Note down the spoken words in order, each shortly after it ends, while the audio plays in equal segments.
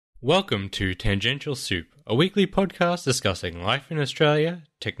Welcome to Tangential Soup, a weekly podcast discussing life in Australia,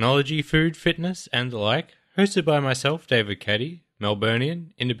 technology, food, fitness, and the like, hosted by myself, David Caddy,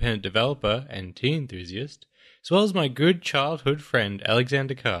 Melburnian, independent developer and tea enthusiast, as well as my good childhood friend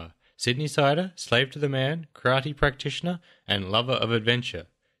Alexander Carr, Sydney-sider, slave to the man, karate practitioner, and lover of adventure.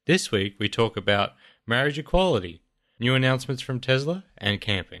 This week we talk about marriage equality, new announcements from Tesla, and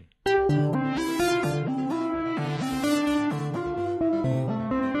camping.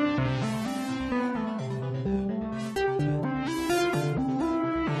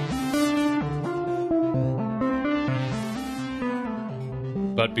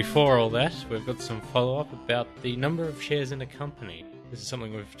 But before all that, we've got some follow-up about the number of shares in a company. This is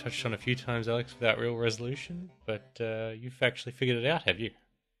something we've touched on a few times, Alex, without real resolution, but you've actually figured it out, have you?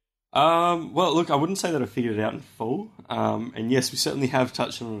 Well, look, I wouldn't say that I figured it out in full. And yes, we certainly have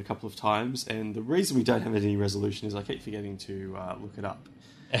touched on it a couple of times, and the reason we don't have any resolution is I keep forgetting to look it up.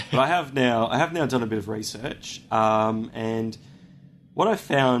 But I have now done a bit of research, and what I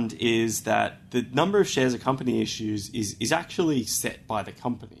found is that the number of shares a company issues is actually set by the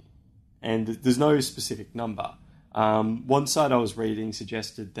company, and there's no specific number. One site I was reading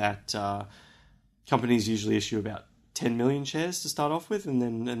suggested that companies usually issue about 10 million shares to start off with, and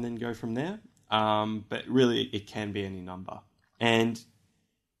then go from there. But really, it can be any number. And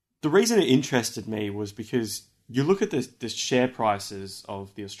the reason it interested me was because you look at the share prices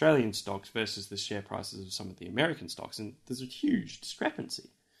of the Australian stocks versus the share prices of some of the American stocks, and there's a huge discrepancy.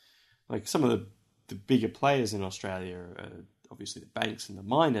 Like some of the bigger players in Australia are obviously the banks and the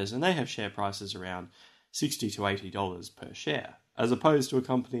miners, and they have share prices around $60 to $80 per share, as opposed to a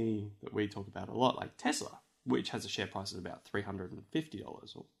company that we talk about a lot, like Tesla, which has a share price of about $350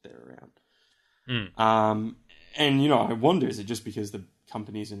 or therearound. And, I wonder, is it just because the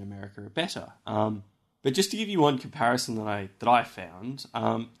companies in America are better? But just to give you one comparison that I found,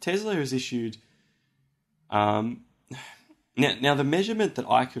 Tesla has issued... Now, the measurement that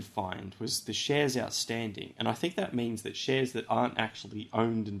I could find was the shares outstanding, and I think that means that shares that aren't actually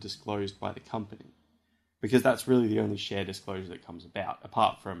owned and disclosed by the company, because that's really the only share disclosure that comes about,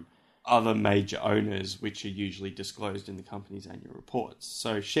 apart from other major owners, which are usually disclosed in the company's annual reports.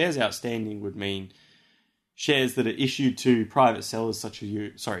 So shares outstanding would mean shares that are issued to private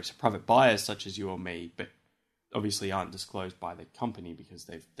buyers such as you or me, but obviously aren't disclosed by the company because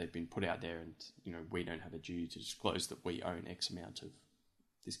they've been put out there, and we don't have a duty to disclose that we own X amount of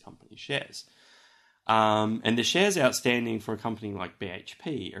this company's shares. And the shares outstanding for a company like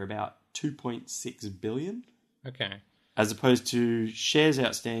BHP are about 2.6 billion. Okay. As opposed to shares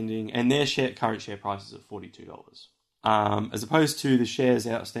outstanding, and their current share price is at $42. As opposed to the shares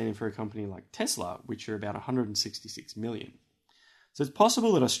outstanding for a company like Tesla, which are about 166 million. So it's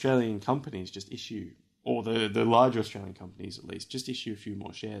possible that Australian companies just issue, or the larger Australian companies at least, just issue a few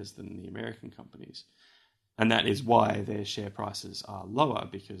more shares than the American companies. And that is why their share prices are lower,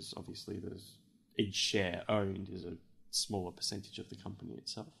 because obviously each share owned is a smaller percentage of the company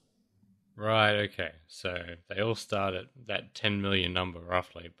itself. Right, okay. So they all start at that 10 million number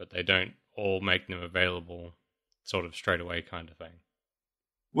roughly, but they don't all make them available sort of straight away kind of thing.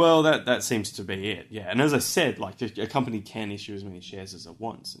 Well, that seems to be it, yeah. And as I said, like a company can issue as many shares as it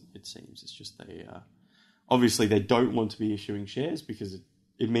wants, it seems. It's just obviously they don't want to be issuing shares because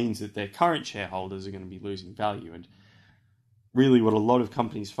it means that their current shareholders are going to be losing value. And really what a lot of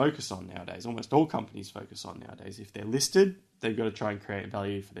companies focus on nowadays, almost all companies focus on nowadays, if they're listed, they've got to try and create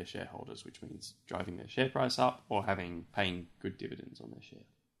value for their shareholders, which means driving their share price up or paying good dividends on their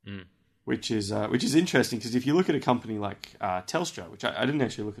share. Which is interesting, because if you look at a company like Telstra, which I didn't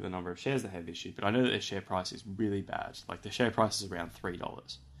actually look at the number of shares they have issued, but I know that their share price is really bad. Like their share price is around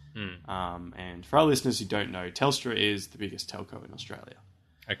 $3. And for our listeners who don't know, Telstra is the biggest telco in Australia.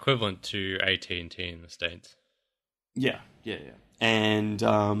 Equivalent to AT&T in the States. Yeah. And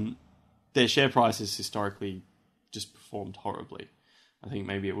their share price has historically just performed horribly. I think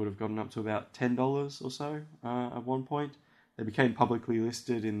maybe it would have gotten up to about $10 or so at one point. They became publicly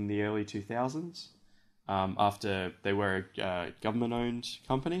listed in the early 2000s after they were a government-owned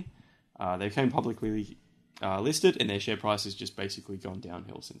company. They became publicly listed, and their share price has just basically gone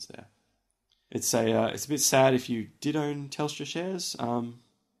downhill since there. It's a bit sad if you did own Telstra shares.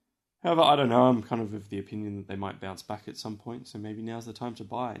 However, I don't know. I'm kind of the opinion that they might bounce back at some point, so maybe now's the time to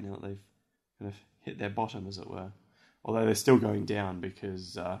buy it, now that they've kind of hit their bottom, as it were. Although they're still going down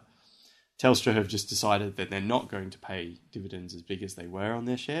because Telstra have just decided that they're not going to pay dividends as big as they were on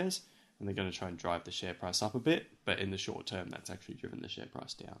their shares, and they're going to try and drive the share price up a bit, but in the short term, that's actually driven the share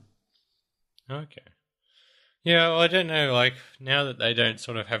price down. Okay. Yeah, well, I don't know, like, now that they don't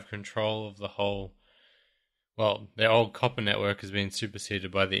sort of have control of the whole Well, their old copper network has been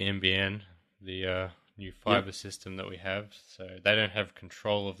superseded by the NBN, the new fiber system that we have. So they don't have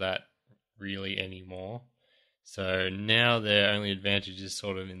control of that really anymore. So now their only advantage is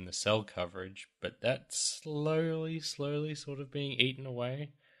sort of in the cell coverage, but that's slowly sort of being eaten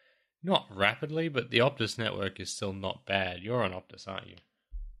away. Not rapidly, but the Optus network is still not bad. You're on Optus, aren't you?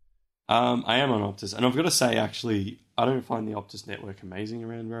 I am on Optus, and I've got to say, actually, I don't find the Optus network amazing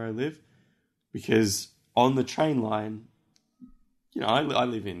around where I live, because on the train line, I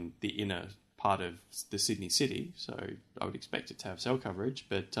live in the inner part of the Sydney city, so I would expect it to have cell coverage,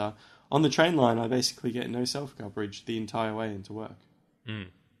 but on the train line, I basically get no cell coverage the entire way into work.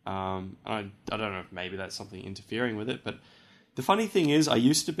 I don't know if maybe that's something interfering with it, but the funny thing is, I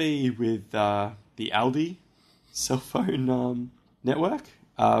used to be with the Aldi cell phone network,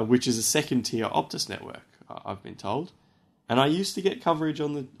 which is a second-tier Optus network, I've been told. And I used to get coverage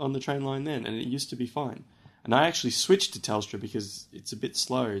on the train line then, and it used to be fine. And I actually switched to Telstra because it's a bit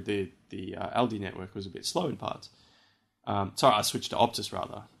slow. The Aldi network was a bit slow in parts. I switched to Optus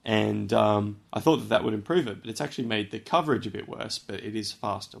rather. And I thought that would improve it, but it's actually made the coverage a bit worse, but it is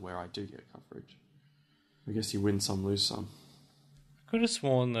faster where I do get coverage. I guess you win some, lose some. I could have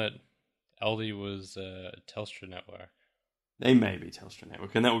sworn that Aldi was a Telstra network. They may be Telstra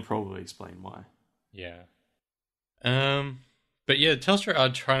network, and that would probably explain why. Yeah. But yeah, Telstra are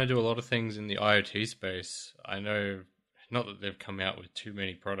trying to do a lot of things in the IoT space. I know, not that they've come out with too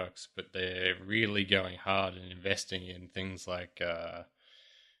many products, but they're really going hard and investing in things like a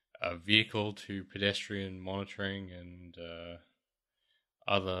vehicle to pedestrian monitoring and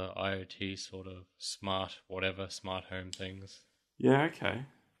other IoT sort of smart home things. Yeah, okay.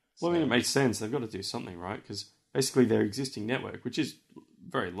 Well, I mean, it makes sense. They've got to do something, right? Because basically their existing network, which is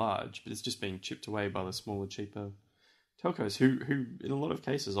very large, but it's just being chipped away by the smaller, cheaper telcos who in a lot of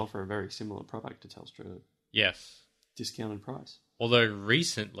cases offer a very similar product to Telstra. Yes. Discounted price. Although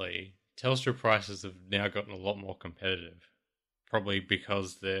recently, Telstra prices have now gotten a lot more competitive, probably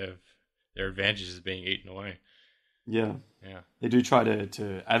because their advantage is being eaten away. Yeah. They do try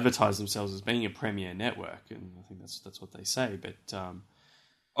to advertise themselves as being a premier network, and I think that's what they say. But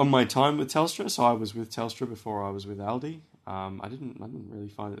on my time with Telstra, so I was with Telstra before I was with Aldi. I didn't really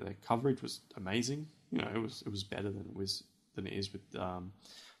find that their coverage was amazing. It was better than it is with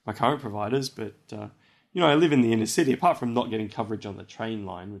my current providers. But I live in the inner city. Apart from not getting coverage on the train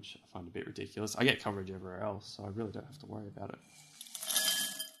line, which I find a bit ridiculous, I get coverage everywhere else, so I really don't have to worry about it.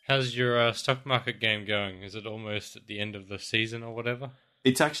 How's your stock market game going? Is it almost at the end of the season or whatever?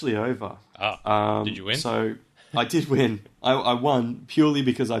 It's actually over. Did you win? So I did win. I won purely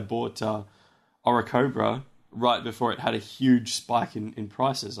because I bought Oracobra right before it had a huge spike in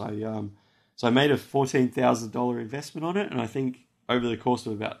prices. So I made a $14,000 investment on it, and I think over the course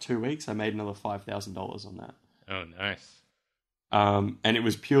of about 2 weeks, I made another $5,000 on that. Oh, nice. And it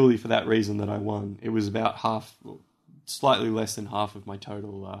was purely for that reason that I won. It was about slightly less than half of my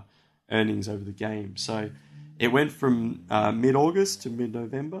total earnings over the game. So it went from mid-August to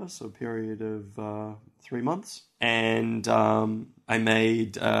mid-November, so a period of 3 months. And I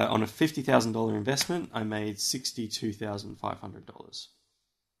made, on a $50,000 investment, I made $62,500.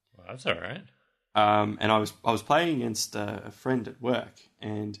 Well, that's all right. And I was playing against a friend at work,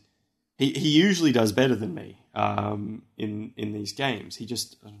 and he usually does better than me in these games. He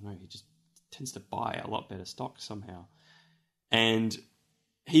just tends to buy a lot better stocks somehow. And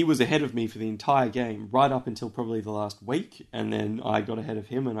he was ahead of me for the entire game, right up until probably the last week, and then I got ahead of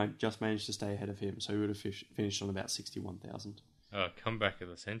him, and I just managed to stay ahead of him, so he would have finished on about 61,000. Oh, comeback of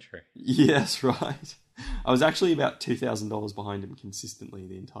the century. Yes, right. I was actually about $2,000 behind him consistently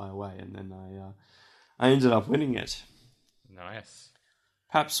the entire way, and then I ended up winning it. Nice.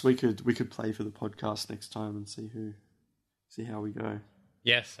 Perhaps we could play for the podcast next time and see how we go.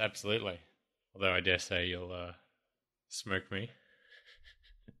 Yes, absolutely. Although I dare say you'll smoke me.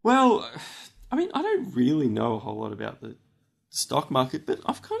 Well, I mean, I don't really know a whole lot about the stock market, but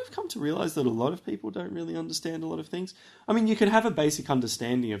I've kind of come to realize that a lot of people don't really understand a lot of things. I mean, you can have a basic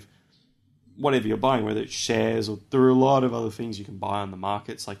understanding of whatever you're buying, whether it's shares or there are a lot of other things you can buy on the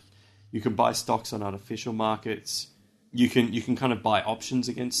markets. Like you can buy stocks on artificial markets. You can kind of buy options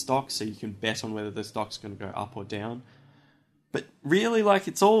against stocks, so you can bet on whether the stock's going to go up or down. But really, like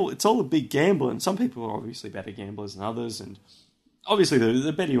it's all a big gamble, and some people are obviously better gamblers than others. And obviously,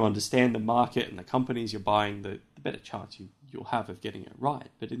 the better you understand the market and the companies you're buying, the better chance you'll have of getting it right.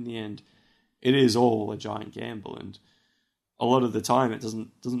 But in the end, it is all a giant gamble, and a lot of the time it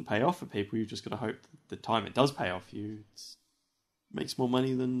doesn't pay off for people. You've just got to hope that the time it does pay off for you, it makes more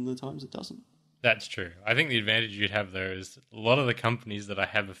money than the times it doesn't. That's true. I think the advantage you'd have, though, is a lot of the companies that I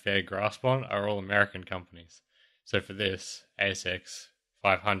have a fair grasp on are all American companies. So for this ASX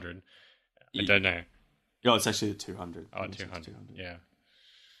 500, I don't know. Yeah, it's actually a 200. Oh, 200. Yeah.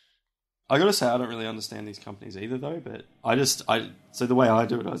 I gotta say, I don't really understand these companies either, though. But so the way I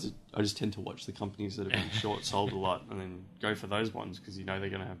do it, I just tend to watch the companies that have been short sold a lot, and then go for those ones because you know they're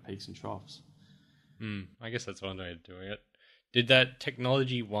going to have peaks and troughs. I guess that's one way of doing it. Did that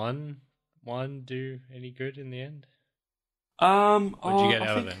technology one do any good in the end? What did you get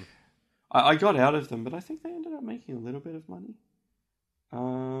out of them? I got out of them, but I think they ended up making a little bit of money.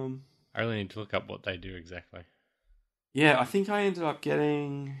 I really need to look up what they do exactly. Yeah, I think I ended up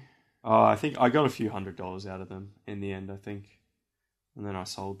getting. I think I got a few $100s out of them in the end. I think, and then I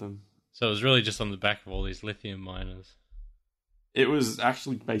sold them. So it was really just on the back of all these lithium miners. It was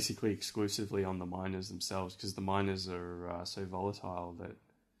actually basically exclusively on the miners themselves because the miners are so volatile that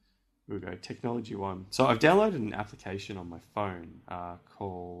we'll go technology one. So I've downloaded an application on my phone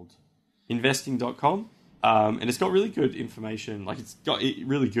called investing.com, and it's got really good information. Like it's got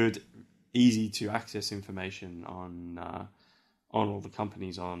really good, easy to access information on all the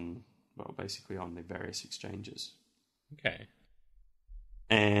companies basically on the various exchanges. Okay.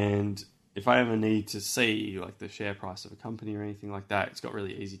 And if I ever need to see like the share price of a company or anything like that, it's got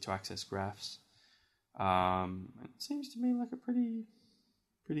really easy to access graphs. It seems to me like a pretty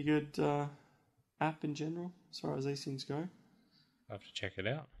good app in general as far as these things go. I'll have to check it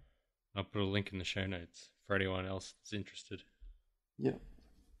out. I'll put a link in the show notes for anyone else that's interested. Yeah.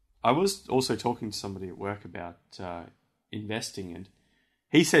 I was also talking to somebody at work about investing, and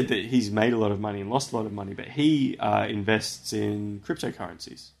he said that he's made a lot of money and lost a lot of money, but he invests in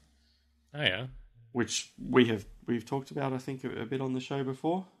cryptocurrencies. Oh yeah, which we've talked about, I think, a bit on the show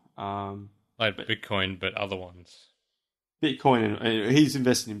before. Like Bitcoin, but other ones. Bitcoin, and he's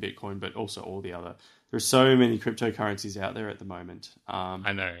invested in Bitcoin, but also all the other. There are so many cryptocurrencies out there at the moment.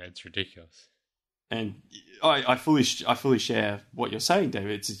 I know, it's ridiculous. And I fully share what you're saying,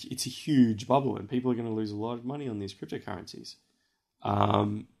 David. It's a huge bubble, and people are going to lose a lot of money on these cryptocurrencies.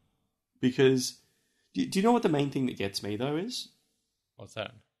 Because do you know what the main thing that gets me though is? What's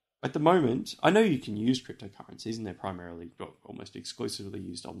that? At the moment, I know you can use cryptocurrencies, and they're primarily, almost exclusively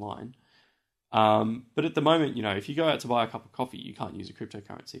used online. But at the moment, if you go out to buy a cup of coffee, you can't use a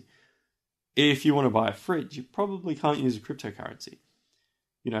cryptocurrency. If you want to buy a fridge, you probably can't use a cryptocurrency.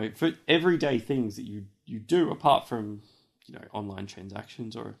 For everyday things that you do, apart from, online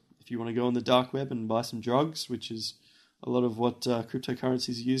transactions, or if you want to go on the dark web and buy some drugs, which is a lot of what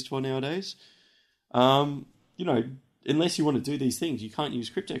cryptocurrencies are used for nowadays, unless you want to do these things, you can't use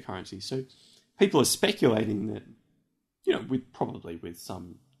cryptocurrency. So people are speculating that, with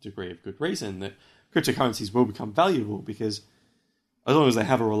some degree of good reason, that cryptocurrencies will become valuable because as long as they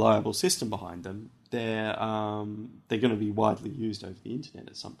have a reliable system behind them, they're going to be widely used over the internet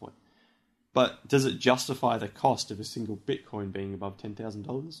at some point. But does it justify the cost of a single Bitcoin being above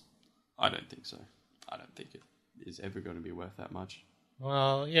 $10,000? I don't think so. I don't think it is ever going to be worth that much.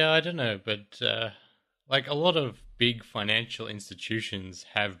 Well, yeah, I don't know, but like a lot of big financial institutions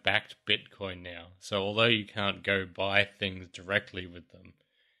have backed Bitcoin now. So although you can't go buy things directly with them,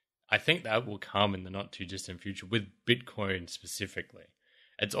 I think that will come in the not too distant future with Bitcoin specifically.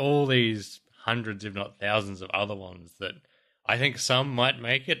 It's all these hundreds, if not thousands of other ones that I think some might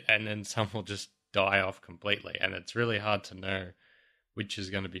make it and then some will just die off completely. And it's really hard to know which is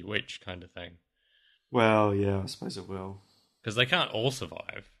going to be which kind of thing. Well, yeah, I suppose it will. Because they can't all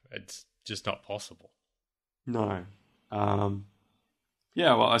survive. It's just not possible. No.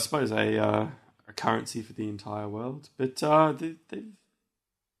 Yeah, well, I suppose a currency for the entire world. But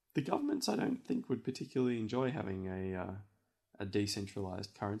the governments, I don't think, would particularly enjoy having a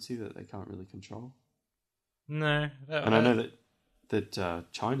decentralized currency that they can't really control. No. And I know that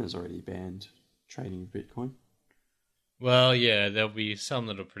China's already banned trading Bitcoin. Well, yeah, there'll be some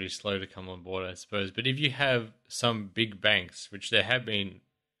that are pretty slow to come on board, I suppose. But if you have some big banks, which there have been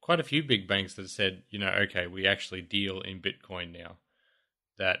quite a few big banks that said, okay, we actually deal in Bitcoin now,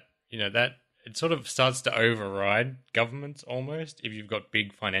 that it sort of starts to override governments almost if you've got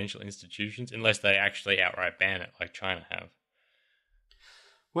big financial institutions, unless they actually outright ban it like China have.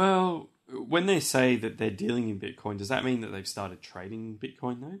 Well, when they say that they're dealing in Bitcoin, does that mean that they've started trading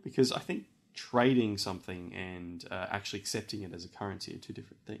Bitcoin though? Because I think trading something and actually accepting it as a currency are two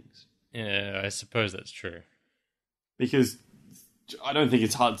different things. Yeah, I suppose that's true. Because I don't think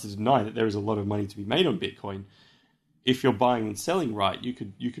it's hard to deny that there is a lot of money to be made on Bitcoin. If you're buying and selling right, you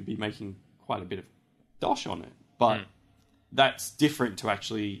could be making quite a bit of dosh on it. But that's different to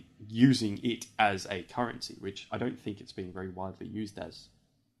actually using it as a currency, which I don't think it's being very widely used as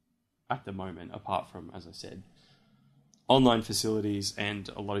at the moment, apart from, as I said, online facilities and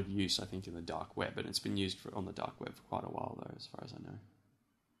a lot of use, I think, in the dark web. And it's been used on the dark web for quite a while, though, as far as I know.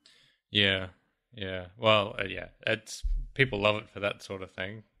 Yeah. Well, it's people love it for that sort of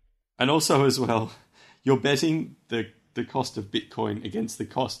thing. And also, as well, you're betting the cost of Bitcoin against the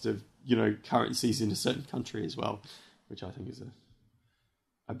cost of, currencies in a certain country as well, which I think is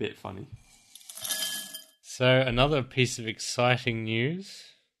a bit funny. So another piece of exciting news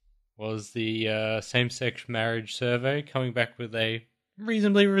was the same-sex marriage survey coming back with a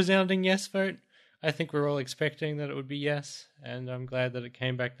reasonably resounding yes vote. I think we're all expecting that it would be yes, and I'm glad that it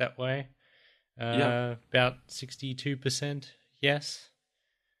came back that way. About 62% yes.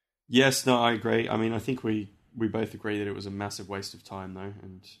 Yes, no, I agree. I mean, I think we both agree that it was a massive waste of time, though,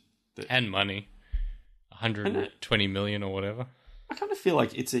 and money, 120 million or whatever. I kind of feel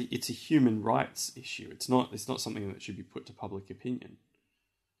like it's a human rights issue. It's not something that should be put to public opinion.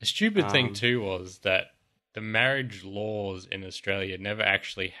 The stupid thing too was that the marriage laws in Australia never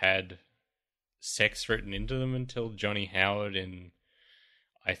actually had sex written into them until Johnny Howard in,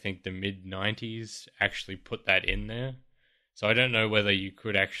 I think, the mid-90s actually put that in there. So I don't know whether you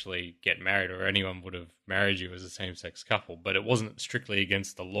could actually get married or anyone would have married you as a same-sex couple, but it wasn't strictly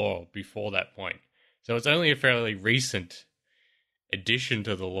against the law before that point. So it's only a fairly recent addition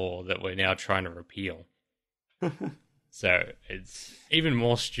to the law that we're now trying to repeal. So it's even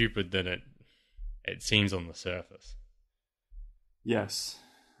more stupid than it seems on the surface. Yes.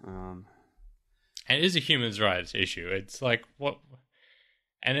 And it is a human rights issue. It's like, what...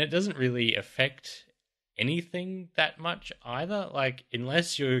 And it doesn't really affect anything that much either. Like,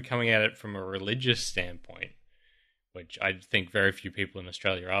 unless you're coming at it from a religious standpoint, which I think very few people in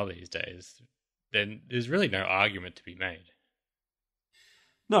Australia are these days, then there's really no argument to be made.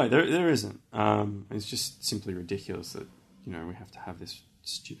 No, there isn't. It's just simply ridiculous that, we have to have this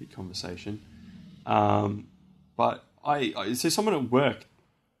stupid conversation. But so someone at work,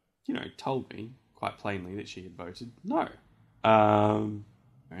 told me quite plainly that she had voted no.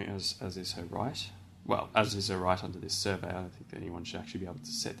 As is her right. Well, as is her right under this survey. I don't think that anyone should actually be able to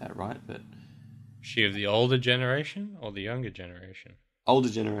set that right, but... Is she of the older generation or the younger generation? Older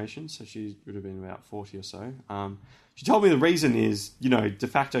generation, so she would have been about 40 or so. She told me the reason is, de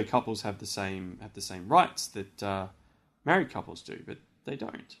facto couples have the same rights that married couples do, but they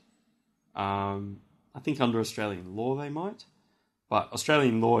don't. I think under Australian law they might, but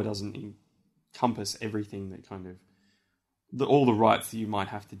Australian law doesn't encompass everything that kind of all the rights that you might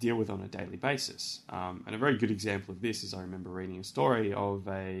have to deal with on a daily basis. And a very good example of this is I remember reading a story of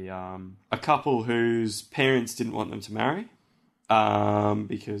a couple whose parents didn't want them to marry.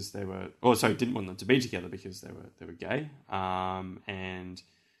 Because they were, didn't want them to be together because they were gay. And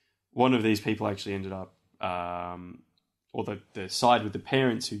one of these people actually ended up, or the side with the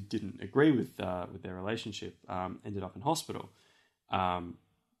parents who didn't agree with their relationship, ended up in hospital,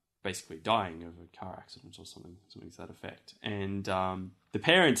 basically dying of a car accident or something to that effect. And the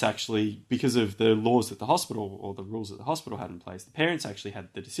parents actually, because of the laws that the hospital or the rules that the hospital had in place, the parents actually had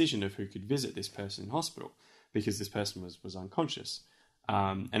the decision of who could visit this person in hospital, because this person was unconscious.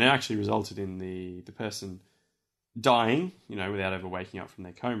 And it actually resulted in the person dying, without ever waking up from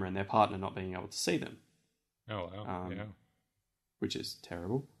their coma, and their partner not being able to see them. Oh, wow. Yeah. Which is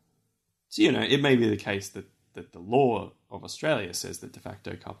terrible. So, it may be the case that the law of Australia says that de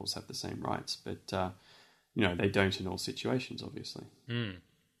facto couples have the same rights, but, they don't in all situations, obviously.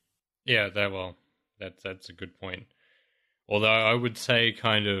 Yeah, that's a good point. Although I would say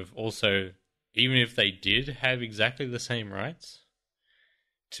kind of also... Even if they did have exactly the same rights,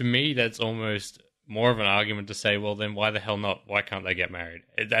 to me that's almost more of an argument to say, well, then why the hell not? Why can't they get married?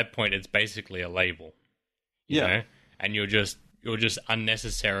 At that point, it's basically a label, you know? And you're just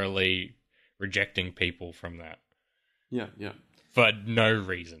unnecessarily rejecting people from that. Yeah. For no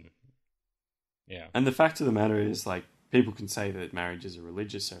reason. Yeah. And the fact of the matter is, like, people can say that marriage is a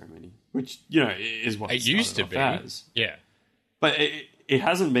religious ceremony, which, is what it used to be. As. Yeah. But it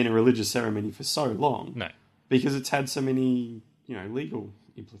hasn't been a religious ceremony for so long. No. Because it's had so many, legal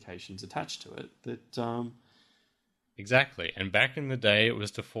implications attached to it that... Exactly. And back in the day, it was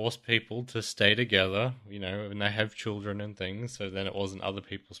to force people to stay together, and they have children and things, so then it wasn't other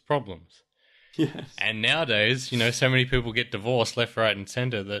people's problems. Yes. And nowadays, so many people get divorced left, right, and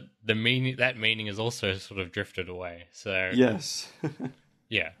centre that that meaning has also sort of drifted away. So yes.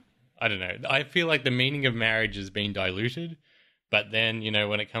 Yeah. I don't know. I feel like the meaning of marriage has been diluted. But then,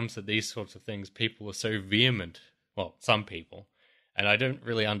 when it comes to these sorts of things, people are so vehement. Well, some people. And I don't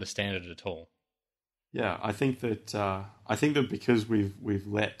really understand it at all. Yeah, I think that because we've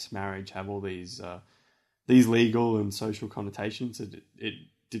let marriage have all these legal and social connotations that it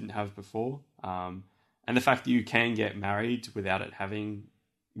didn't have before, And the fact that you can get married without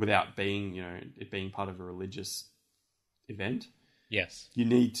being, it being part of a religious event. Yes. You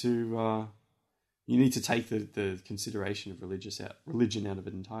need to take the consideration of religion out of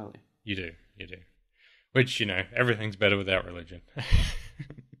it entirely. You do. Which, everything's better without religion.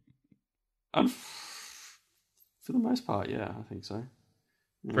 For the most part, yeah, I think so.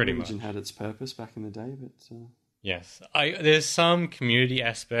 Pretty religion much had its purpose back in the day, but yes, there's some community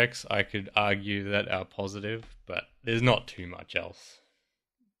aspects I could argue that are positive, but there's not too much else.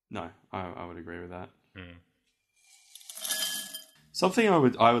 no, I would agree with that. Mm. Something I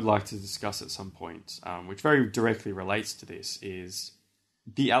would like to discuss at some point, which very directly relates to this, is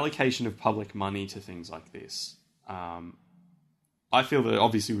the allocation of public money to things like this. I feel that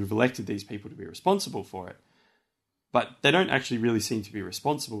obviously we've elected these people to be responsible for it, but they don't actually really seem to be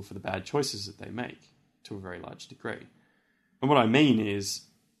responsible for the bad choices that they make to a very large degree. And what I mean is,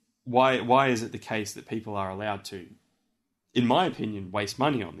 why is it the case that people are allowed to, in my opinion, waste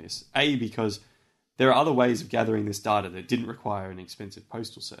money on this? A, because there are other ways of gathering this data that didn't require an expensive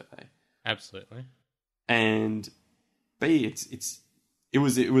postal survey. Absolutely. And B, it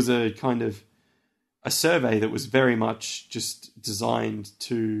was a kind of a survey that was very much just designed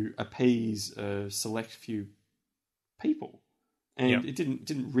to appease a select few people, and it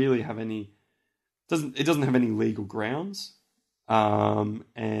didn't really have any. It doesn't have any legal grounds,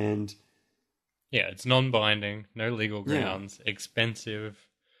 and yeah, it's non-binding, no legal grounds, expensive.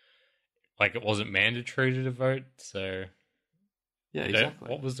 Like, it wasn't mandatory to vote, so yeah, exactly.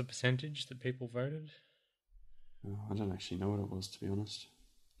 What was the percentage that people voted? Oh, I don't actually know what it was, to be honest.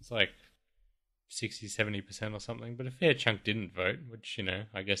 It's like 60-70% or something, but a fair chunk didn't vote, which,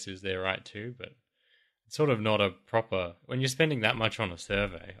 I guess is their right to, but it's sort of not a proper... When you're spending that much on a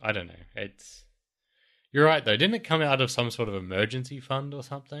survey, I don't know, You're right, though. Didn't it come out of some sort of emergency fund or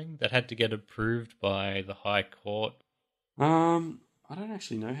something that had to get approved by the High Court? I don't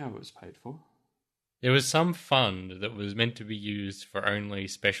actually know how it was paid for. There was some fund that was meant to be used for only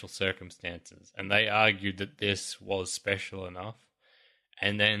special circumstances, and they argued that this was special enough,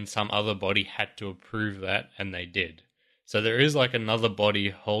 and then some other body had to approve that, and they did. So there is like another body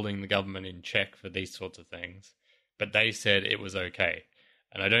holding the government in check for these sorts of things, but they said it was okay.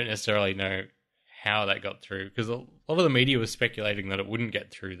 And I don't necessarily know how that got through, because a lot of the media was speculating that it wouldn't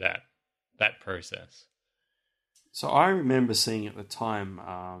get through that process. So I remember seeing at the time,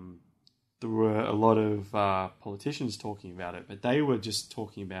 there were a lot of politicians talking about it, but they were just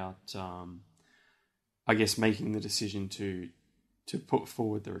talking about, I guess, making the decision to put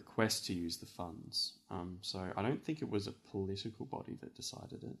forward the request to use the funds. So I don't think it was a political body that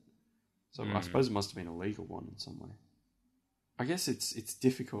decided it. So I suppose it must have been a legal one in some way. I guess it's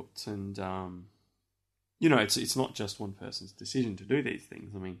difficult, and it's not just one person's decision to do these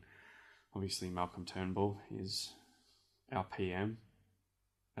things. I mean, obviously Malcolm Turnbull is our PM,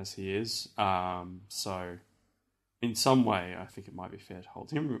 as he is. So in some way, I think it might be fair to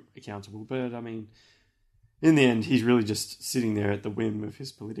hold him accountable. But I mean, in the end, he's really just sitting there at the whim of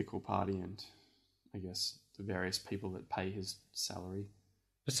his political party and, I guess, the various people that pay his salary.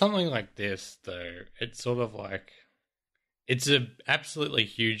 For something like this, though, it's sort of like, it's an absolutely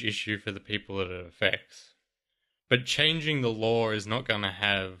huge issue for the people that it affects. But changing the law is not going to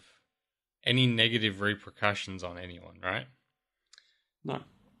have any negative repercussions on anyone, right? No.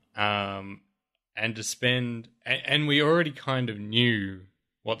 And to spend... And we already kind of knew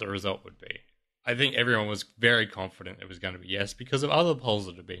what the result would be. I think everyone was very confident it was going to be yes because of other polls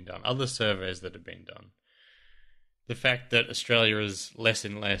that have been done, other surveys that have been done. The fact that Australia is less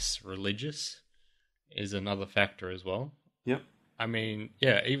and less religious is another factor as well. Yep. I mean,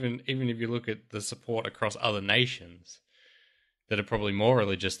 yeah, even if you look at the support across other nations that are probably more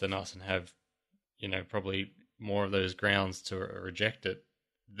religious than us and have, probably more of those grounds to reject it,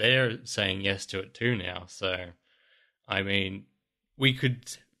 they're saying yes to it too now. So, I mean, we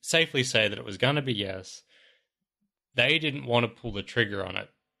could safely say that it was going to be yes. They didn't want to pull the trigger on it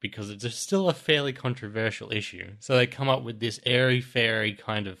because it's still a fairly controversial issue. So they come up with this airy-fairy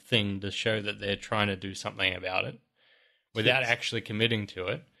kind of thing to show that they're trying to do something about it without actually committing to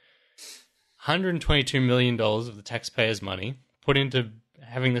it. $122 million of the taxpayers' money put into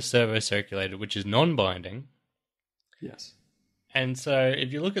having the survey circulated, which is non-binding. Yes. And so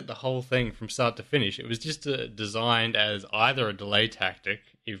if you look at the whole thing from start to finish, it was just designed as either a delay tactic,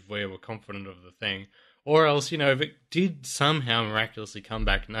 if we were confident of the thing, or else, if it did somehow miraculously come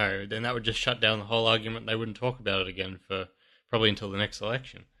back no, then that would just shut down the whole argument. They wouldn't talk about it again for probably until the next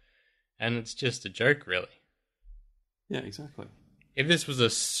election. And it's just a joke, really. Yeah, exactly. If this was a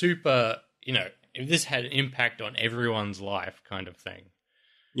super, if this had an impact on everyone's life kind of thing,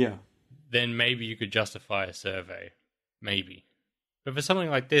 yeah, then maybe you could justify a survey. Maybe. But for something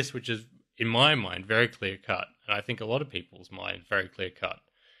like this, which is, in my mind, very clear-cut, and I think a lot of people's mind, very clear-cut,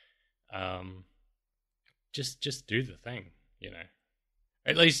 just do the thing,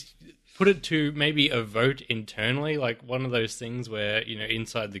 At least put it to maybe a vote internally, like one of those things where,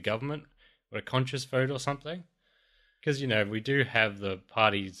 inside the government, or a conscious vote or something. Because, we do have the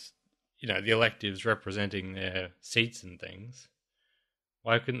parties, the electives representing their seats and things.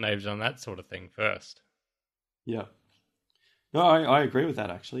 Why couldn't they have done that sort of thing first? Yeah. No, I agree with that,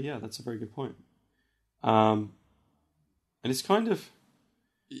 actually. Yeah, that's a very good point. And it's kind of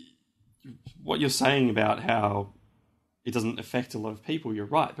what you're saying about how it doesn't affect a lot of people, you're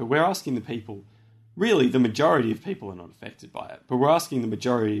right. But we're asking the people, really, the majority of people are not affected by it. But we're asking the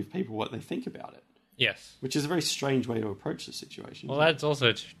majority of people what they think about it. Yes. Which is a very strange way to approach the situation. Well, that's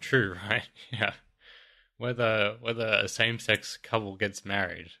also true, right? Yeah. Whether a same-sex couple gets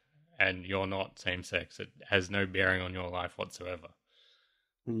married and you're not same-sex, it has no bearing on your life whatsoever.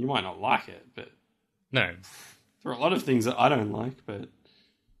 And you might not like it, but... No. There are a lot of things that I don't like, but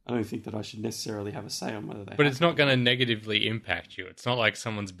I don't think that I should necessarily have a say on whether they... But it's not going to negatively impact you. It's not like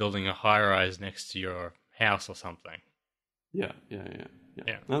someone's building a high-rise next to your house or something. Yeah.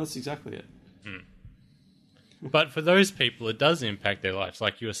 No, that's exactly it. Mm. But for those people, it does impact their lives,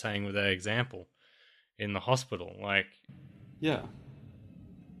 like you were saying with that example in the hospital. Like, yeah,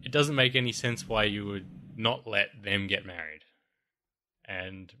 it doesn't make any sense why you would not let them get married.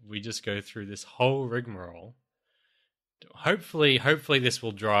 And we just go through this whole rigmarole. Hopefully this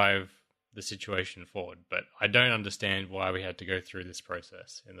will drive the situation forward, but I don't understand why we had to go through this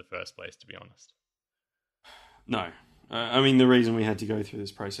process in the first place, to be honest. No. I mean, the reason we had to go through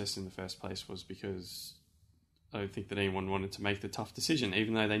this process in the first place was because I don't think that anyone wanted to make the tough decision,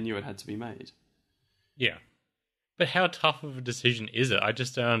 even though they knew it had to be made. Yeah. But how tough of a decision is it? I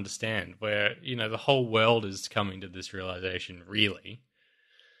just don't understand. Where, the whole world is coming to this realization, really.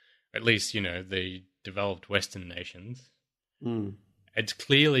 At least, the developed Western nations. Mm. It's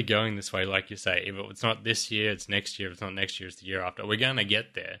clearly going this way, like you say. If it's not this year, it's next year. If it's not next year, it's the year after. We're going to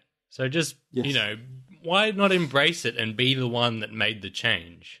get there. So just, yes. Why not embrace it and be the one that made the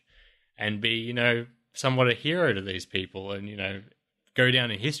change? And be, somewhat a hero to these people and, go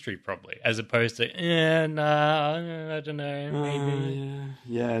down in history probably, as opposed to, I don't know, maybe.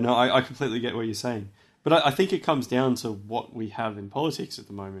 Yeah, no, I completely get what you're saying. But I think it comes down to what we have in politics at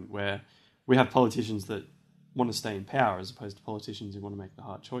the moment, where we have politicians that want to stay in power as opposed to politicians who want to make the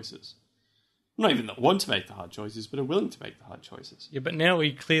hard choices. Not even that want to make the hard choices, but are willing to make the hard choices. Yeah, but now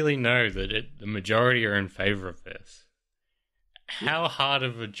we clearly know that the majority are in favour of this. How hard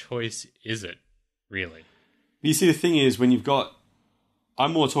of a choice is it, really? You see, the thing is, when you've got...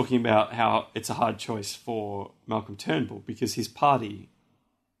 I'm more talking about how it's a hard choice for Malcolm Turnbull because his party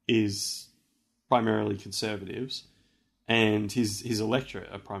is primarily conservatives and his electorate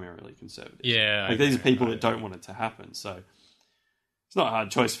are primarily conservatives. Yeah. Like, these are people that don't want it to happen. So it's not a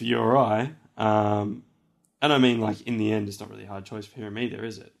hard choice for you or I. And I mean, like, in the end, it's not really a hard choice for him either,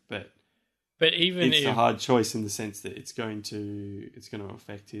 is it? But even it's a hard choice in the sense that it's going to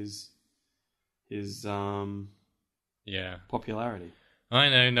affect his popularity. I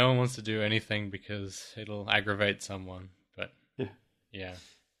know, no one wants to do anything because it'll aggravate someone, but yeah.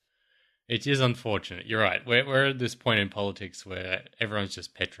 It is unfortunate. You're right. We're at this point in politics where everyone's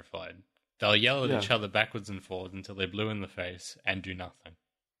just petrified. They'll yell at each other backwards and forwards until they're blue in the face and do nothing.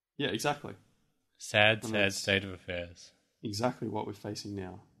 Yeah, exactly. Sad state of affairs. Exactly what we're facing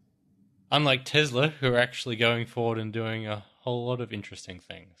now. Unlike Tesla, who are actually going forward and doing a whole lot of interesting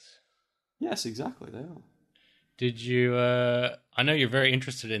things. Yes, exactly, they are. Did you... I know you're very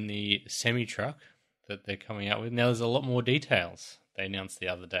interested in the semi-truck that they're coming out with. Now, there's a lot more details they announced the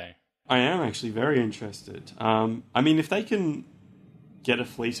other day. I am actually very interested. I mean, if they can get a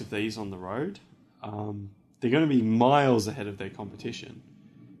fleet of these on the road, they're going to be miles ahead of their competition.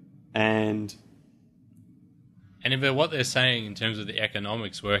 And if what they're saying in terms of the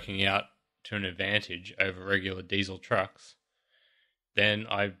economics working out to an advantage over regular diesel trucks, then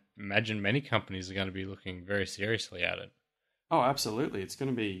I imagine many companies are going to be looking very seriously at it. Oh, absolutely! It's going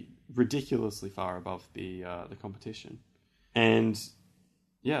to be ridiculously far above the competition, and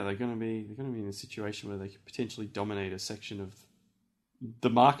they're going to be in a situation where they could potentially dominate a section of the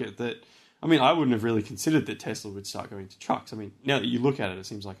market that. I mean, I wouldn't have really considered that Tesla would start going to trucks. I mean, now that you look at it, it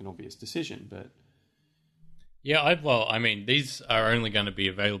seems like an obvious decision, but... Yeah, I mean, these are only going to be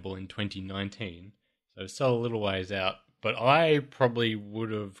available in 2019, so it's still a little ways out. But I probably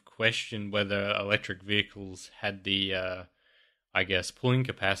would have questioned whether electric vehicles had the, pulling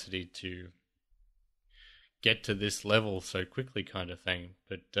capacity to get to this level so quickly kind of thing,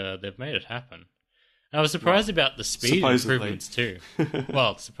 but they've made it happen. And I was surprised about the speed improvements too.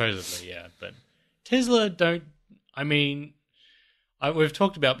 Well, supposedly, yeah, but Tesla don't... I mean, we've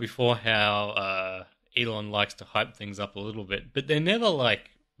talked about before how Elon likes to hype things up a little bit, but they never,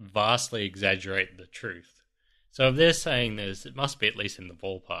 like, vastly exaggerate the truth. So if they're saying this, it must be at least in the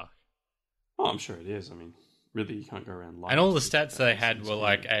ballpark. Oh, I'm sure it is. I mean, really, you can't go around lying. And all the stats they had were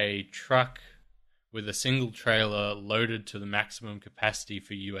like a truck with a single trailer loaded to the maximum capacity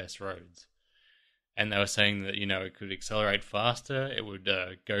for US roads. And they were saying that, it could accelerate faster, it would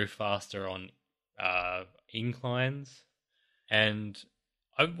go faster on inclines. And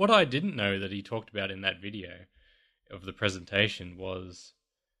what I didn't know that he talked about in that video of the presentation was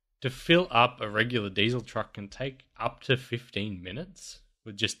to fill up a regular diesel truck can take up to 15 minutes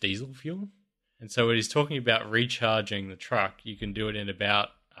with just diesel fuel. And so when he's talking about recharging the truck, you can do it in about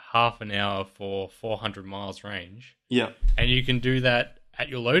half an hour for 400 miles range. Yeah. And you can do that at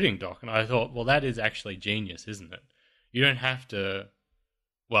your loading dock. And I thought, well, that is actually genius, isn't it? You don't have to...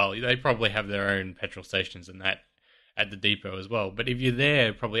 Well, they probably have their own petrol stations and that at the depot as well. But if you're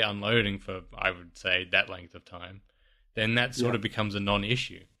there probably unloading for, I would say, that length of time, then that sort of becomes a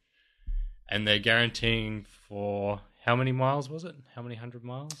non-issue. And they're guaranteeing for... How many miles was it? How many 100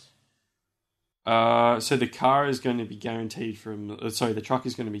 miles? So the car is going to be guaranteed the truck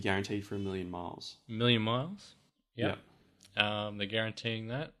is going to be guaranteed for 1 million miles. 1 million miles? Yeah. They're guaranteeing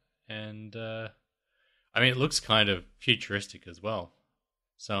that. And, it looks kind of futuristic as well.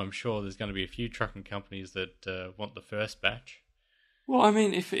 So I'm sure there's going to be a few trucking companies that want the first batch. Well, I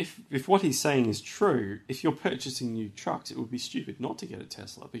mean, if what he's saying is true, if you're purchasing new trucks, it would be stupid not to get a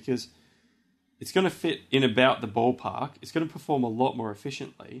Tesla because it's going to fit in about the ballpark. It's going to perform a lot more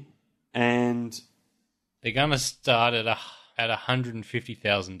efficiently. And they're going to start at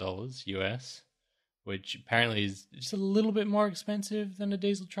 $150,000 US, which apparently is just a little bit more expensive than a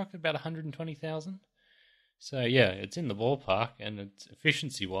diesel truck, about $120,000. So yeah, it's in the ballpark, and it's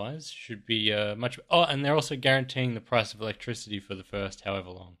efficiency-wise should be much. Oh, and they're also guaranteeing the price of electricity for the first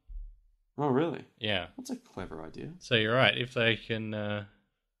however long. Oh, really? Yeah, that's a clever idea. So you're right. If they can,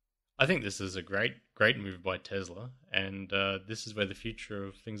 I think this is a great move by Tesla, and this is where the future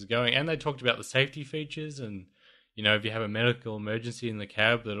of things are going. And they talked about the safety features, and if you have a medical emergency in the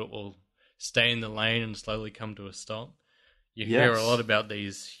cab, that it will stay in the lane and slowly come to a stop. You hear a lot about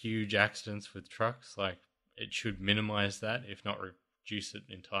these huge accidents with trucks, like it should minimize that, if not reduce it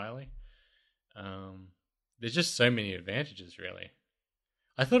entirely. There's just so many advantages, really.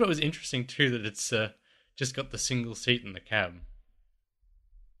 I thought it was interesting too that it's just got the single seat in the cab.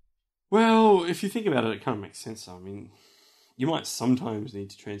 Well, if you think about it, it kind of makes sense. I mean, you might sometimes need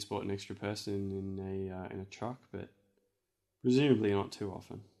to transport an extra person in a truck, but presumably not too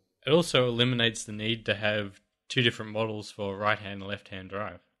often. It also eliminates the need to have two different models for right-hand and left-hand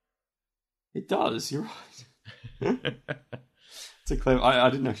drive. It does, you're right. It's a clever... I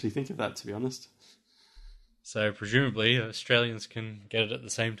didn't actually think of that, to be honest. So presumably Australians can get it at the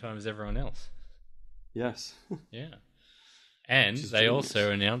same time as everyone else. Yes. Yeah. And they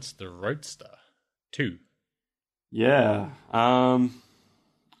also announced the Roadster 2. Yeah. I've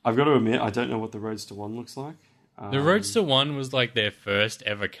got to admit, I don't know what the Roadster 1 looks like. The Roadster 1 was like their first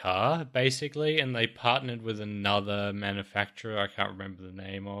ever car, basically, and they partnered with another manufacturer I can't remember the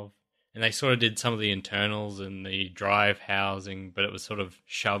name of. And they sort of did some of the internals and the drive housing, but it was sort of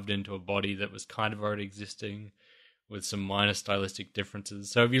shoved into a body that was kind of already existing with some minor stylistic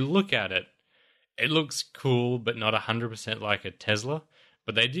differences. So if you look at it, it looks cool, but not 100% like a Tesla.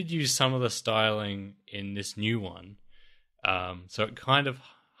 But they did use some of the styling in this new one. So it kind of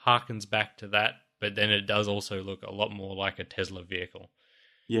harkens back to that, but then it does also look a lot more like a Tesla vehicle.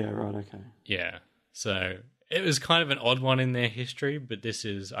 Yeah, right, okay. Yeah, so it was kind of an odd one in their history, but this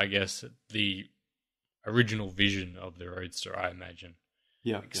is, I guess, the original vision of the Roadster, I imagine.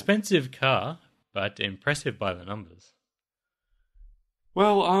 Yeah. Expensive car, but impressive by the numbers.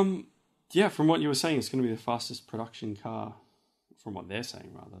 Well, yeah, from what you were saying, it's going to be the fastest production car, from what they're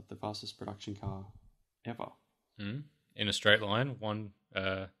saying, rather, the fastest production car ever. In a straight line,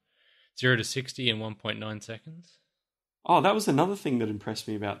 0 to 60 in 1.9 seconds. Oh, that was another thing that impressed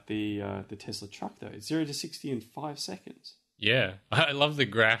me about the Tesla truck, though. It's 0 to 60 in 5 seconds. Yeah, I love the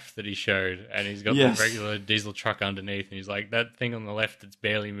graph that he showed, and he's got the regular diesel truck underneath, and he's like, that thing on the left that's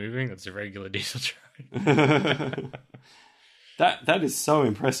barely moving, that's a regular diesel truck. That is so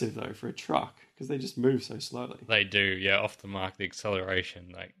impressive, though, for a truck, because they just move so slowly. They do, yeah, off the mark, the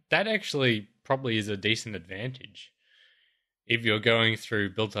acceleration. Like that actually probably is a decent advantage. If you're going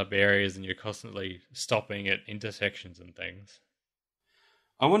through built-up areas and you're constantly stopping at intersections and things.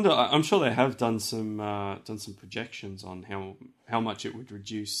 I wonder. I'm sure they have done some projections on how much it would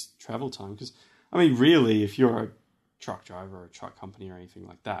reduce travel time. Because I mean, really, if you're a truck driver or a truck company or anything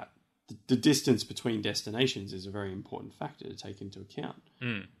like that, the distance between destinations is a very important factor to take into account,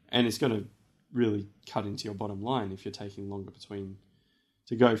 and it's going to really cut into your bottom line if you're taking longer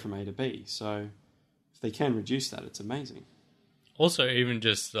to go from A to B. So if they can reduce that, it's amazing. Also, even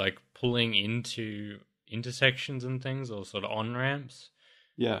just like pulling into intersections and things or sort of on-ramps.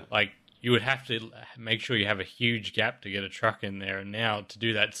 Yeah. Like you would have to make sure you have a huge gap to get a truck in there. And now to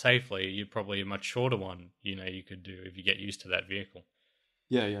do that safely, you're probably a much shorter one, you could do if you get used to that vehicle.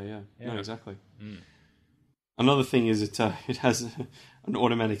 Yeah. No, exactly. Another thing is it has an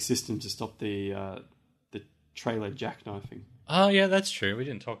automatic system to stop the trailer jackknifing. Oh, yeah, that's true. We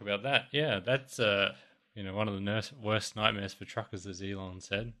didn't talk about that. Yeah, that's one of the worst nightmares for truckers, as Elon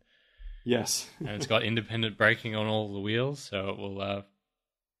said. Yes. And it's got independent braking on all the wheels, so it will...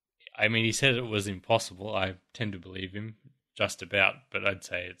 he said it was impossible. I tend to believe him, just about, but I'd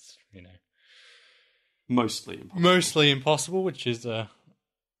say it's, Mostly impossible. Mostly impossible, which is a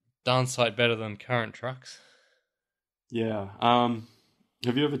darn sight better than current trucks. Yeah.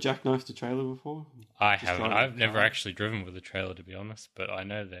 Have you ever jackknifed a trailer before? I haven't. I've never actually driven with a trailer, to be honest, but I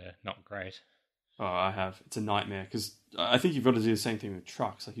know they're not great. Oh, I have. It's a nightmare because I think you've got to do the same thing with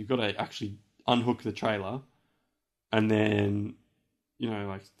trucks. Like you've got to actually unhook the trailer and then,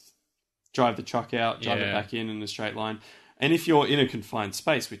 drive the truck out, drive it back in a straight line. And if you're in a confined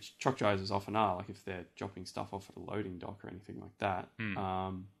space, which truck drivers often are, like if they're dropping stuff off at a loading dock or anything like that,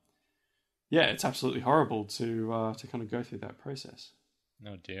 it's absolutely horrible to kind of go through that process.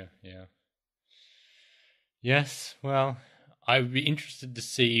 Oh dear, yeah. Yes, well, I'd be interested to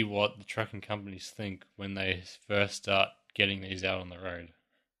see what the trucking companies think when they first start getting these out on the road.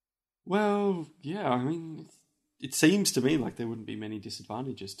 Well, yeah, it seems to me like there wouldn't be many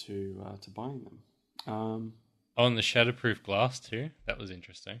disadvantages to buying them. And the shatterproof glass too. That was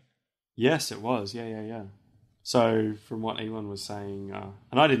interesting. Yes, it was. Yeah. So from what Elon was saying,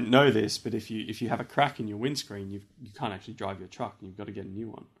 and I didn't know this, but if you have a crack in your windscreen, you can't actually drive your truck, and you've got to get a new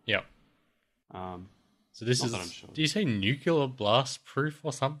one. Yep. So this is. Sure. Do you say nuclear blast proof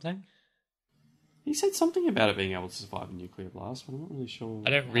or something? He said something about it being able to survive a nuclear blast, but I'm not really sure. I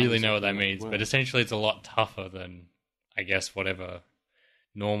don't really know what that means, but essentially it's a lot tougher than, I guess, whatever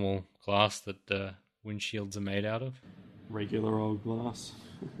normal glass that windshields are made out of. Regular old glass.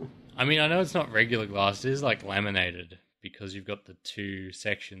 I know it's not regular glass. It is like laminated because you've got the two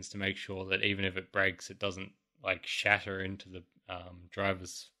sections to make sure that even if it breaks, it doesn't like shatter into the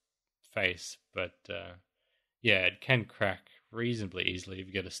driver's face. But it can crack reasonably easily if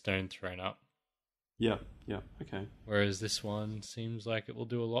you get a stone thrown up. Yeah, okay. Whereas this one seems like it will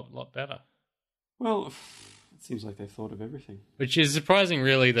do a lot better. Well, it seems like they've thought of everything. Which is surprising,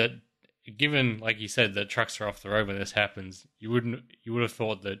 really, that given, like you said, that trucks are off the road when this happens, you would have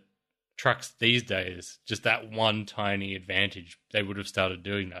thought that trucks these days, just that one tiny advantage, they would have started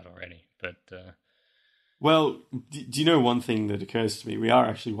doing that already. But well, do you know one thing that occurs to me? We are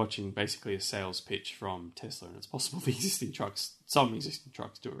actually watching basically a sales pitch from Tesla, and it's possible some existing trucks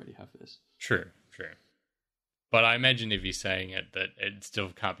do already have this. True. But I imagine if he's saying it, that it still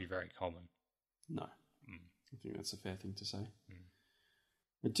can't be very common. No. I think that's a fair thing to say.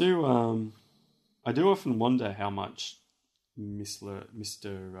 I do often wonder how much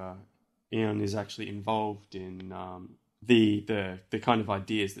Mr. Eon is actually involved in the kind of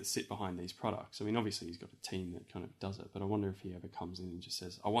ideas that sit behind these products. Obviously he's got a team that kind of does it, but I wonder if he ever comes in and just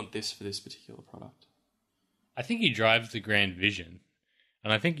says, I want this for this particular product. I think he drives the grand vision,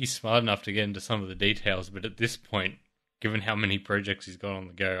 and I think he's smart enough to get into some of the details, but at this point, given how many projects he's got on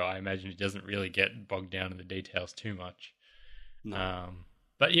the go, I imagine he doesn't really get bogged down in the details too much. No.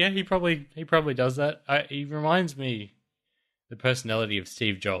 But yeah, he probably does that. He reminds me the personality of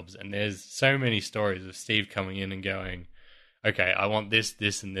Steve Jobs, and there's so many stories of Steve coming in and going, okay, I want this,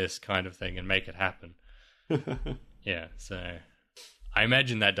 and this kind of thing, and make it happen. Yeah, so I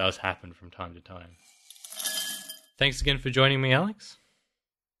imagine that does happen from time to time. Thanks again for joining me, Alex.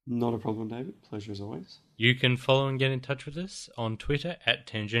 Not a problem, David. Pleasure as always. You can follow and get in touch with us on Twitter at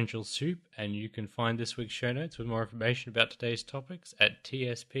Tangential Soup, and you can find this week's show notes with more information about today's topics at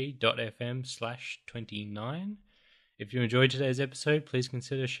tsp.fm/29. If you enjoyed today's episode, please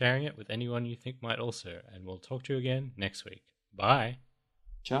consider sharing it with anyone you think might also, and we'll talk to you again next week. Bye.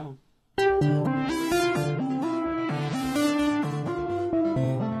 Ciao.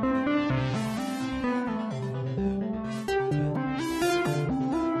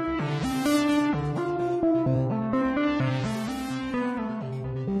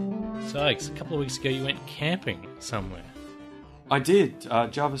 So, Alex, a couple of weeks ago you went camping somewhere. I did.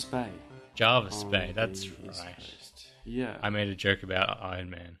 Jarvis Bay. Jarvis on Bay, that's the East right. Coast. Yeah. I made a joke about Iron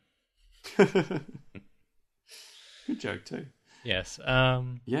Man. Good joke too. Yes.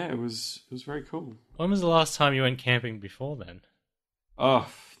 Yeah, it was very cool. When was the last time you went camping before then? Oh,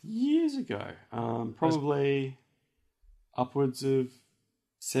 years ago. Probably upwards of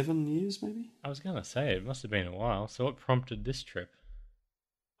 7 years, maybe. I was going to say, it must have been a while. So what prompted this trip?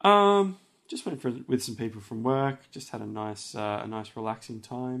 Just went with some people from work. Just had a nice relaxing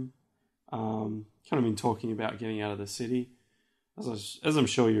time. Kind of been talking about getting out of the city, as I'm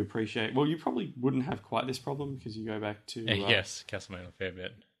sure you appreciate. Well, you probably wouldn't have quite this problem because you go back to yes, Castlemaine a fair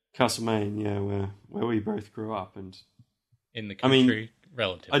bit. Castlemaine, yeah, where we both grew up, and in the country,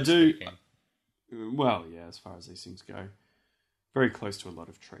 relatively speaking. Well, yeah, as far as these things go, very close to a lot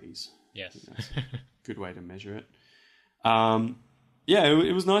of trees. Yes, that's a good way to measure it. Yeah,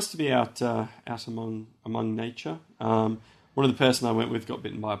 it was nice to be out among nature. One of the person I went with got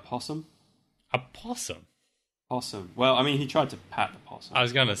bitten by a possum. A possum? Possum. Well, I mean, he tried to pat the possum. I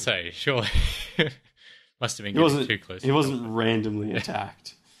was going to say, surely. Must have been getting too close. He wasn't randomly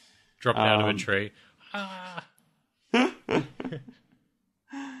attacked. Dropped out of a tree. Ah!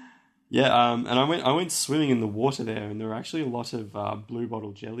 Yeah, and I went swimming in the water there, and there were actually a lot of blue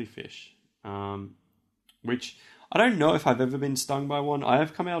bottle jellyfish, which I don't know if I've ever been stung by one. I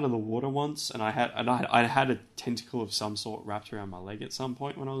have come out of the water once, and I had a tentacle of some sort wrapped around my leg at some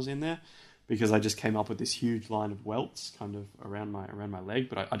point when I was in there, because I just came up with this huge line of welts kind of around my leg,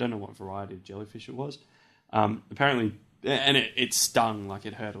 but I don't know what variety of jellyfish it was. Apparently, and it stung, like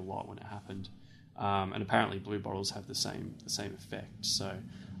it hurt a lot when it happened. And apparently blue bottles have the same effect. So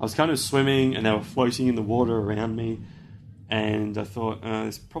I was kind of swimming, and they were floating in the water around me, and I thought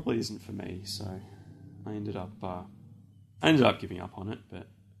this probably isn't for me. So I ended up giving up on it. But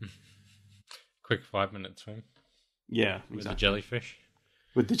quick 5-minute swim. Yeah, with exactly. The jellyfish.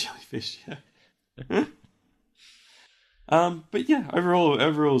 With the jellyfish, yeah. But yeah, overall,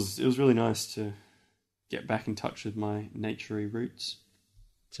 it was really nice to get back in touch with my naturey roots.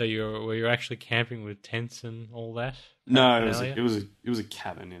 So were you actually camping with tents and all that? No, it was a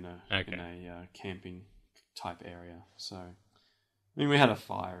cabin in a camping type area. So, I mean, we had a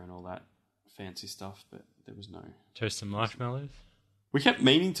fire and all that fancy stuff, but there was no toast some marshmallows. We kept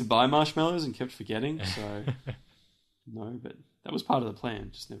meaning to buy marshmallows and kept forgetting. So, no, but that was part of the plan.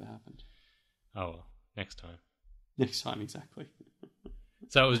 It just never happened. Oh well, next time. Next time, exactly.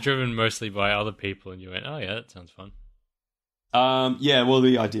 So it was driven mostly by other people, and you went, "Oh yeah, that sounds fun." Yeah, well,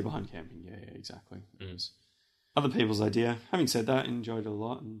 the idea behind camping, yeah, exactly. It was other people's idea. Having said that, enjoyed it a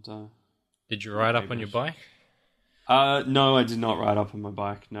lot. And did you ride up on your bike? No, I did not ride up on my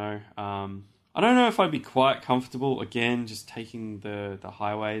bike. No, I don't know if I'd be quite comfortable again just taking the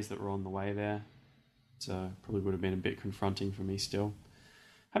highways that were on the way there. So probably would have been a bit confronting for me still.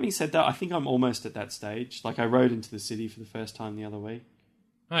 Having said that, I think I'm almost at that stage. Like I rode into the city for the first time the other week.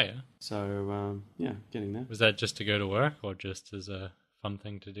 Oh yeah. So yeah, getting there. Was that just to go to work or just as a fun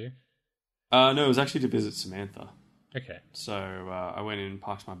thing to do? No, it was actually to visit Samantha. Okay. So I went in and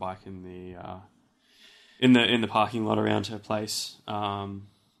parked my bike in the parking lot around her place.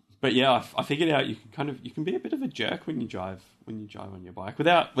 But yeah, I figured out you can be a bit of a jerk when you drive on your bike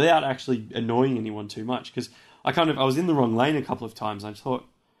without actually annoying anyone too much. Because I was in the wrong lane a couple of times. And I thought,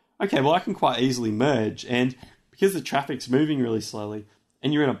 okay, well I can quite easily merge, and because the traffic's moving really slowly,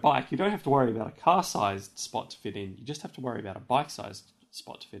 and you're in a bike, you don't have to worry about a car-sized spot to fit in. You just have to worry about a bike-sized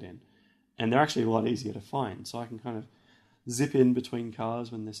spot to fit in. And they're actually a lot easier to find. So I can kind of zip in between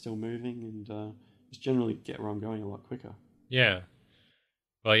cars when they're still moving and just generally get where I'm going a lot quicker. Yeah.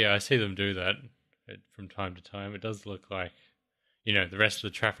 Well, yeah, I see them do that from time to time. It does look like, the rest of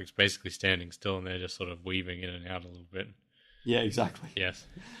the traffic's basically standing still and they're just sort of weaving in and out a little bit. Yeah, exactly. Yes.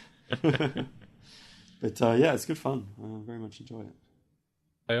 But yeah, it's good fun. I very much enjoy it.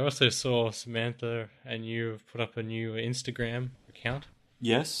 I also saw Samantha and you have put up a new Instagram account.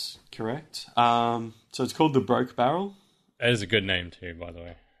 Yes, correct. So it's called The Broke Barrel. That is a good name too, by the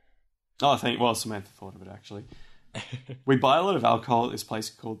way. Oh, Samantha thought of it actually. We buy a lot of alcohol at this place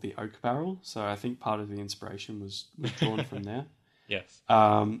called the Oak Barrel, so I think part of the inspiration was drawn from there. Yes.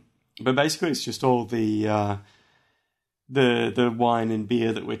 But basically it's just all the wine and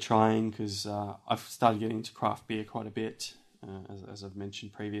beer that we're trying, because I've started getting into craft beer quite a bit. As I've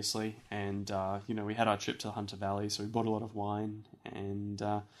mentioned previously, and we had our trip to the Hunter Valley, so we bought a lot of wine, and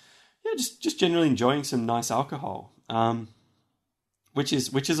just generally enjoying some nice alcohol, which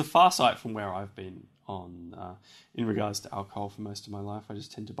is a far sight from where I've been on in regards to alcohol for most of my life. I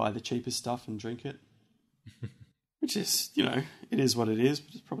just tend to buy the cheapest stuff and drink it. Which is, it is what it is,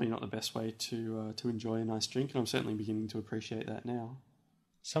 but it's probably not the best way to enjoy a nice drink, and I'm certainly beginning to appreciate that now.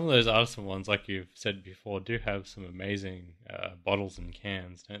 Some of those artisan ones, like you've said before, do have some amazing bottles and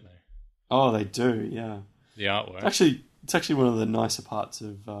cans, don't they? Oh, they do, yeah. The artwork. It's actually one of the nicer parts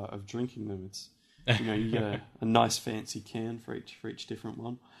of drinking them. It's you get a nice fancy can for each different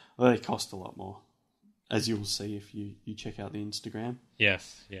one. Although they cost a lot more, as you will see if you check out the Instagram.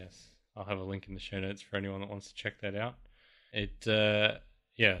 Yes. I'll have a link in the show notes for anyone that wants to check that out. It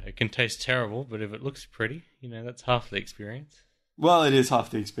can taste terrible, but if it looks pretty, that's half the experience. Well, it is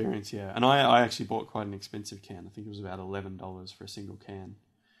half the experience, yeah. And I actually bought quite an expensive can. I think it was about $11 for a single can.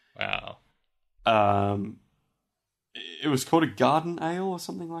 Wow. It was called a garden ale or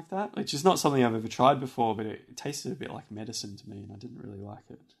something like that, which is not something I've ever tried before, but it tasted a bit like medicine to me, and I didn't really like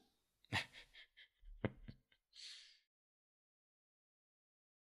it.